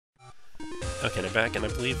Okay, and I'm back, and I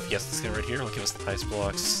believe, yes, this guy right here will give us the ice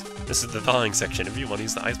blocks. This is the thawing section. If you want to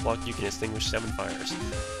use the ice block, you can extinguish 7 fires.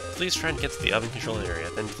 Please try and get to the oven control area,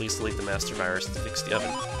 then please delete the master virus to fix the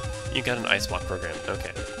oven. You got an ice block program.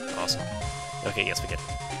 Okay, awesome. Okay, yes, we get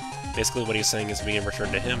it. Basically, what he's saying is we can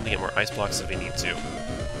return to him to get more ice blocks if we need to.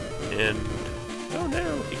 And... oh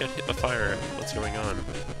no, he got hit by fire. What's going on?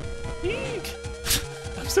 Eek!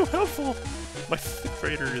 I'm so helpful! My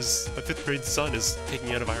 5th grade son is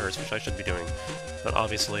taking out a virus, which I should be doing. But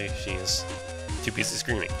obviously, she's too busy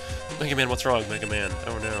screaming. Mega Man, what's wrong, Mega Man?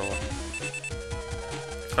 Oh no.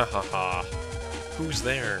 Ha ha ha. Who's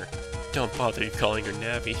there? Don't bother calling her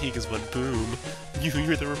Navi, because when boom,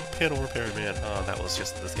 you're the panel repairman. Ah, that was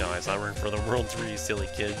just the disguise. I work for the World 3, silly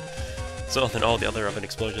kid. So then all the other oven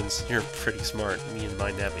explosions, you're pretty smart. Me and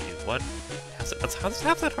my Navi. What? How's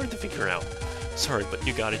that hard to figure out? Sorry, but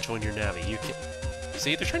you gotta join your Navi. You can't...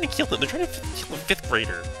 See, they're trying to kill him. They're trying to kill a 5th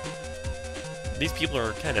grader. These people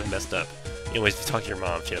are kind of messed up. Anyways, if you talk to your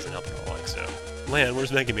mom, she doesn't help at all, like so. Lan,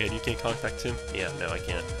 where's Mega Man? You can't contact him? Yeah, no, I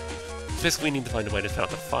can't. Basically, we need to find a way to put out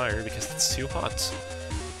the fire because it's too hot.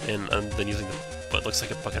 And then using what looks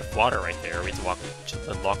like a bucket of water right there, we have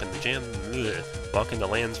to walk in the gym, walk into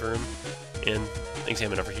Lan's room, and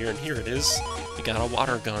examine over here, and here it is. We got a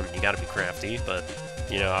water gun. You gotta be crafty, but,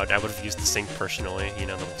 you know, I would have used the sink personally, you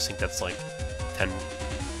know, the little sink that's like 10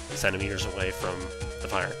 centimeters away from the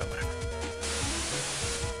fire, but whatever.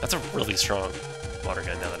 That's a really strong water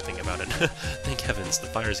gun now that I think about it. Thank heavens, the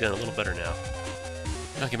fire's getting a little better now.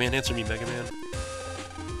 Mega Man, answer me, Mega Man.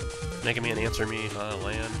 Mega Man, answer me,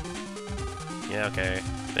 Lan. Yeah, okay.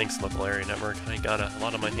 Thanks, local area network. I got a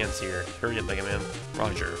lot on my hands here. Hurry up, Mega Man.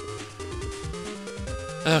 Roger.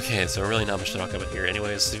 Okay, so really not much to talk about here.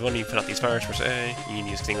 Anyways, if you want to put out these fires per se, you can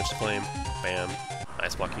use Extinguish the Flame. Bam.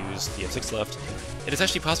 Ice block used. You have 6 left. It is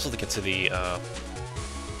actually possible to get to the,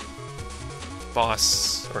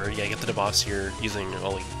 boss, or yeah, get to the boss here using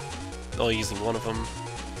only using one of them,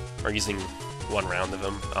 or using 1 round of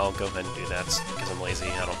them. I'll go ahead and do that because I'm lazy.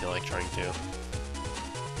 I don't feel like trying to.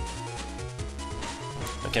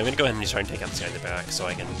 Okay, I'm gonna go ahead and try and take out this guy in the back so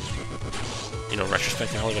I can, you know,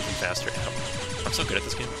 retrospect how I would have been faster. I'm so good at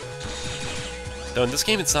this game. Though in this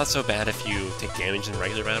game, it's not so bad if you take damage in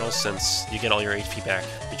regular battles, since you get all your HP back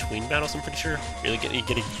between battles. I'm pretty sure you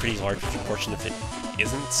get a pretty large proportion if it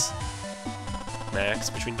isn't max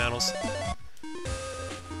between battles,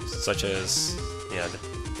 such as, yeah,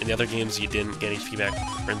 in the other games you didn't get HP back,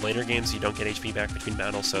 or in later games you don't get HP back between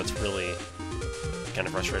battles, so it's really kind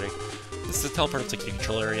of frustrating. This is the teleport to the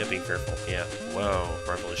control area, be careful. Yeah, whoa,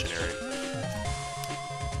 revolutionary.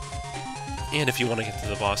 And if you want to get to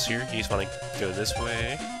the boss here, you just want to go this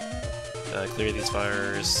way, clear these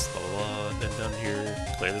fires, blah blah blah, then down here,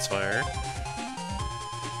 clear this fire.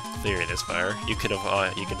 Clear this fire. You could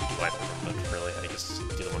have, you could do either of them, but really, I just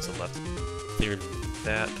do the ones on the left. Cleared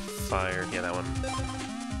that fire, yeah, that one.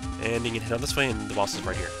 And you can head on this way, and the boss is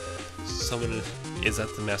right here. Someone is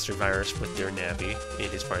at the master virus with their Navi.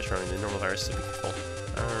 It is fire running the normal virus, so be careful.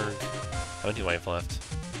 Arrgh. How many do I have left?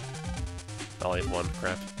 I only have 1,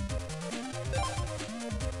 crap.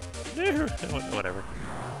 Whatever.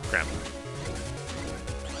 Crap.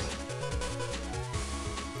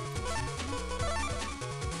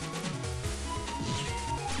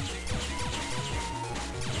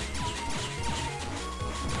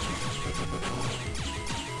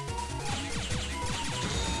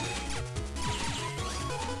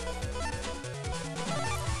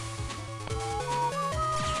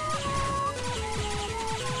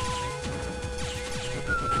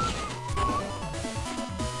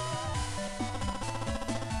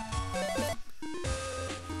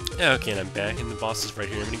 Yeah, okay, and I'm back, and the boss is right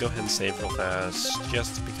here. I'm gonna go ahead and save real fast,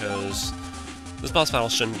 just because this boss battle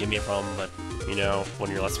shouldn't give me a problem, but, you know,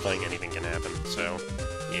 when you're Let's Playing, anything can happen, so,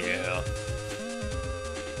 yeah.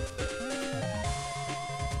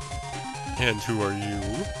 And who are you?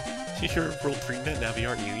 You're a World 3 Net Navi,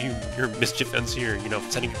 aren't you? You're mischief ends here, you know,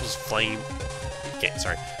 setting people's flame. Okay,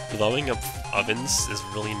 sorry. Blowing up ovens is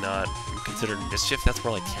really not considered mischief, that's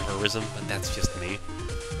more like terrorism, but that's just me.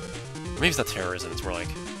 Maybe it's not terrorism, it's more like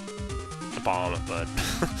a bomb, but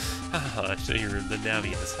haha, so you're the Navi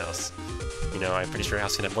in this house. You know, I'm pretty sure your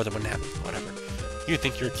house can have more than 1 Navi, whatever. You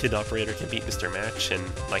think your kid operator can beat Mr. Match, and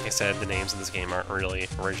like I said, the names in this game aren't really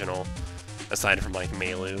original, aside from like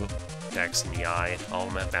Melu, Dex, and Yai, all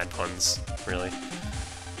of them have bad puns, really.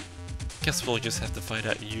 Guess we'll just have to fight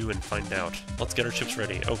at you and find out. Let's get our chips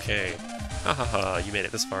ready, okay. Hahaha, you made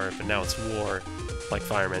it this far, but now it's war, like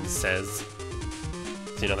Fireman says.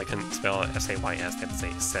 So, you know, they couldn't spell it S-A-Y-S, they had to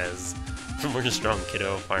say says. We're just strong,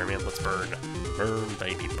 kiddo. Fireman, let's burn. Burn,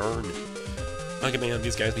 baby, burn. MegaMan,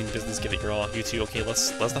 these guys mean business, give it your all. You two, okay,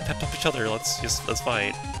 let's not pep talk each other, let's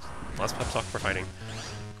fight. Let's pep talk for fighting.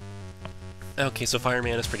 Okay, so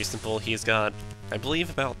Fireman is pretty simple. He's got, I believe,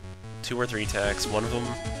 about 2 or 3 attacks. One of them,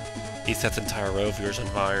 he sets an entire row of viewers on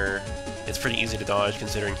fire. It's pretty easy to dodge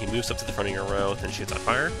considering he moves up to the front of your row, then shoots on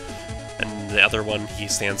fire. And the other one, he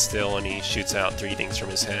stands still and he shoots out 3 things from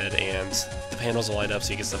his head, and the panels will light up so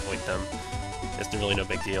he gets to avoid them. It's really no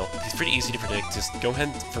big deal. He's pretty easy to predict. Just go ahead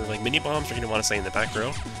for like mini bombs. You're gonna want to stay in the back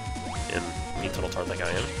row and be total tard like I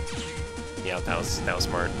am. Yeah, that was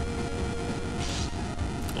smart.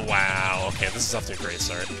 Wow. Okay, this is off to a great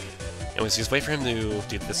start. Anyways, just wait for him to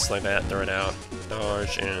do this like that, throw it out,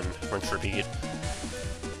 dodge, and rinse repeat.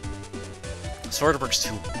 Sort of works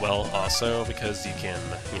too well also because you can,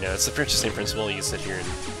 you know, it's the same principle. You sit here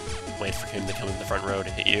and wait for him to come in the front row to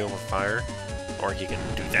hit you with fire. Or he can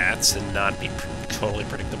do that and not be totally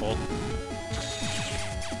predictable.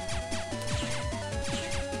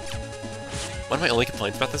 One of my only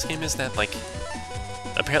complaints about this game is that, like,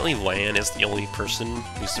 apparently Lan is the only person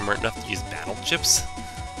who's smart enough to use battle chips.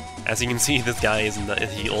 As you can see, this guy is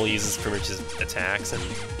he only uses pretty much his attacks, and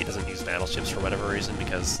he doesn't use battle chips for whatever reason,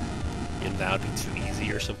 because, you know, that would be too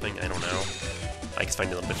easy or something. I don't know. I just find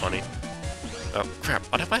it a little bit funny. Oh, crap.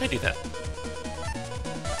 Why'd I do that?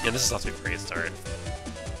 Yeah, this is off to a great start.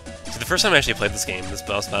 So the first time I actually played this game, this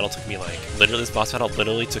boss battle took me like, literally, this boss battle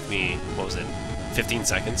literally took me, what was it, 15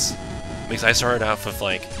 seconds? Because I started off with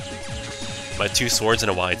like, my 2 swords and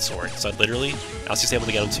a wide sword. So I was just able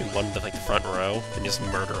to get him to one of the, like, the front row and just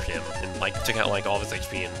murder him. And like, took out like all of his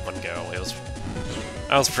HP in one go.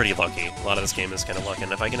 I was pretty lucky. A lot of this game is kind of luck,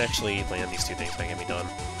 and if I can actually land these 2 things, I can be done.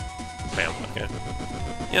 Bam, okay.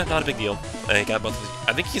 Yeah, not a big deal. I got both of his,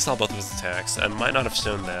 I think he saw both of his attacks. I might not have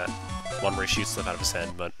shown that one where he shoots stuff out of his head,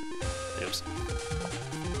 but oops.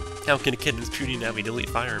 How can a kid in his puberty now be delete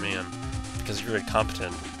Fireman? Because you're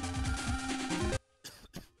incompetent.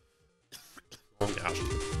 Oh gosh.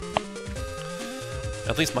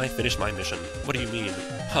 At least I finished my mission. What do you mean?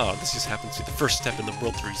 Huh, this just happens to be the first step in the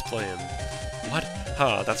World 3's plan. What?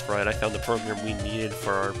 Huh, that's right, I found the program we needed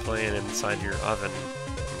for our plan inside your oven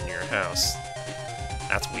in your house.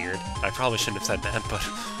 That's weird. I probably shouldn't have said that, but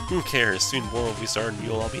who cares? Soon war will be started and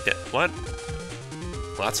you'll all be dead. What?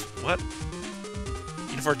 What?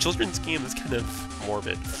 You know, for a children's game, it's kind of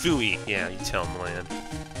morbid. Phooey! Yeah, you tell him, Lan.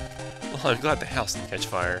 Well, I'm glad the house didn't catch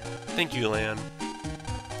fire. Thank you, Lan.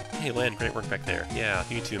 Hey, Lan, great work back there. Yeah,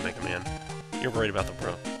 you too, MegaMan. You're worried about the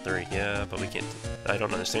World 3. Yeah, but we can't... I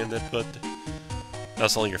don't understand it, but...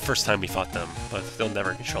 That's only your first time we fought them, but they'll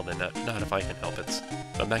never control the net, not if I can help it.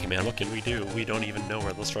 But MegaMan, what can we do? We don't even know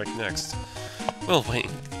where they'll strike next. Well, wait.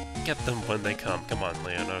 Get them when they come. Come on,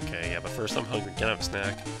 Lan. Okay, yeah, but first I'm hungry. Can I have a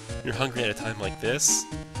snack? You're hungry at a time like this?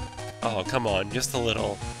 Oh, come on, just a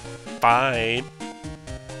little. Bite.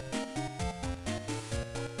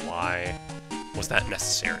 Why was that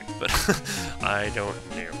necessary? But I don't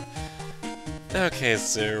know. Okay,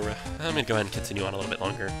 so I'm gonna go ahead and continue on a little bit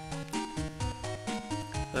longer.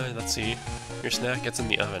 Let's see. Your snack gets in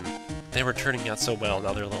the oven. They were turning out so well,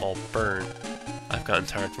 now they're all burned. I've gotten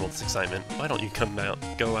tired from all this excitement. Why don't you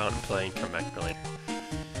go out and play and come back for later?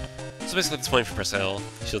 So basically at this point, if you press L,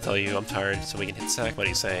 she'll tell you, I'm tired, so we can hit sack. What do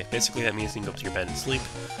you say? Basically that means you can go up to your bed and sleep.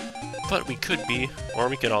 But we could be, or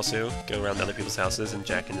we could also go around to other people's houses and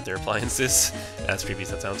jack into their appliances. As creepy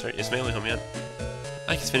as that sounds, right? Is Melee home yet?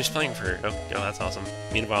 I just finished playing for her. Oh, that's awesome.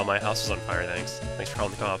 Meanwhile, my house is on fire, thanks. Thanks for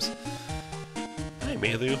calling the cops. Hi,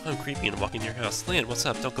 Melu. I'm creepy and walking in your house. Lan, what's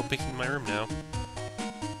up? Don't go picking in my room now.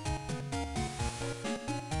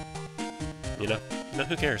 You know,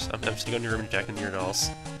 who cares? I'm just gonna go in your room and jack into your dolls.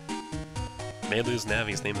 Melu's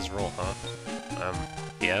Navi's name is Roll, huh?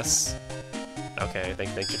 Yes? Okay,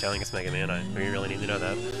 thanks for telling us, MegaMan. We really need to know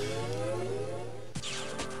that.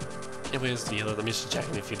 Anyways, let me just check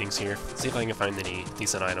in a few things here. See if I can find any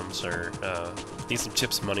decent items or decent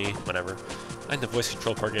chips, money, whatever. I have the voice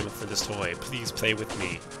control program for this toy. Please play with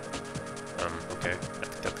me. Okay.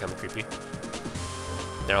 That's kind of creepy.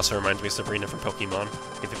 That also reminds me of Sabrina from Pokemon.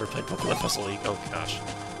 If you've ever played Pokemon Puzzle League, oh gosh.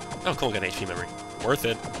 Oh cool, got HP memory. Worth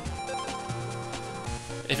it.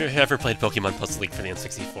 If you've ever played Pokemon Puzzle League for the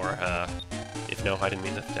N64, if no, I didn't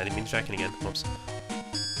mean to jack in again. Whoops.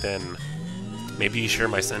 Then maybe you share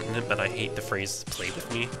my sentiment, but I hate the phrase "play with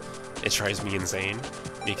me." It drives me insane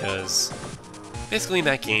because basically in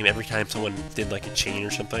that game, every time someone did like a chain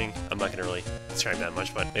or something, I'm not gonna really describe that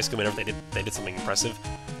much, but basically whenever they did something impressive,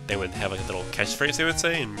 they would have like a little catchphrase they would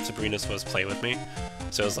say, and Sabrina's was "play with me."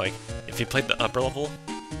 So it was like if you played the upper level,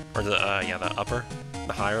 or the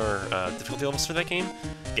higher difficulty levels for that game,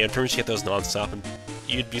 they would pretty much get those non-stop, and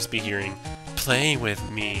you'd just be hearing "play with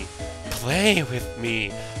me, play with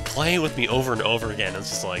me! Play with me over and over again. It's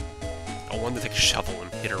just like, I wanted to take a shovel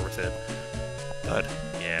and hit her with it. But,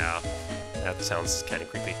 yeah, that sounds kind of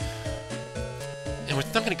creepy. And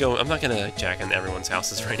I'm not gonna jack in everyone's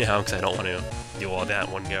houses right now, because I don't want to do all that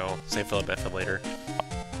in one go. Save for a bit for later.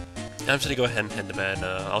 I'm just gonna go ahead and head to bed.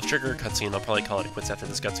 I'll trigger a cutscene. I'll probably call it quits after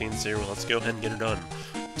this cutscene, so let's go ahead and get her done.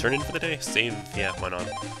 Turn in for the day. Save. Yeah, why not?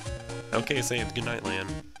 Okay, save. Good night, Lan.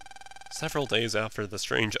 Several days after the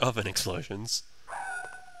strange oven explosions.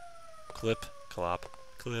 Clip, clop,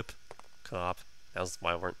 clip, clop. That was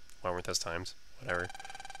why weren't those times? Whatever.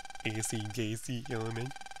 AC/DC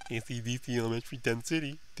element. AC/DC elementary 10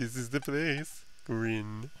 city. This is the place.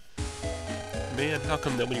 Grin. Man, how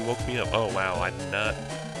come nobody woke me up? Oh wow, I did not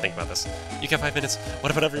think about this. You got 5 minutes.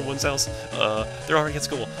 What about everyone else? They're already at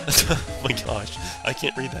school. Oh my gosh, I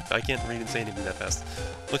can't read that. I can't read and say anything that fast.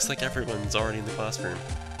 Looks like everyone's already in the classroom.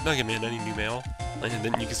 MegaMan, any new mail? Landon,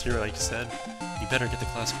 didn't you consider what I just said? You better get to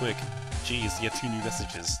class quick. Jeez, you have 2 new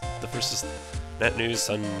messages. The first is net news,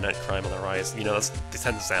 sudden net crime on the rise. You know, they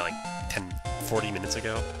sent us that like 40 minutes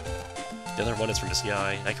ago. The other one is from this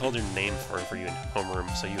guy. I called your name for you in homeroom,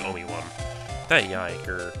 so you owe me one. That yike,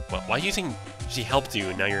 why do you think she helped you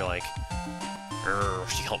and now you're like,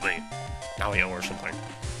 she helped me. Now I owe her something.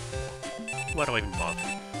 Why do I even bother?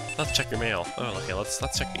 Let's check your mail. Oh, okay, let's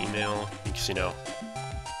check the email, because, you know,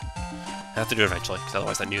 I have to do it eventually, because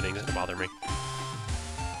otherwise that new thing's gonna bother me.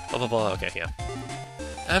 Blah blah blah, okay, yeah.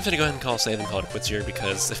 I'm gonna go ahead and call save and call it quits here,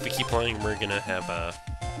 because if we keep playing, we're gonna have,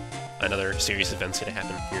 another serious event's gonna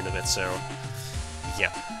happen here in a bit, so,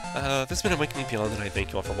 yeah. This has been Awakening Beyond, and I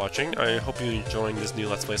thank you all for watching. I hope you're enjoying this new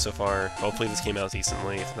Let's Play so far. Hopefully this came out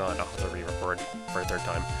decently. If not, I'll have to re-record for a 3rd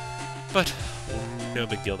time. But, no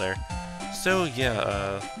big deal there. So,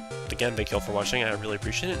 yeah, again, thank you all for watching. I really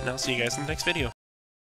appreciate it, and I'll see you guys in the next video.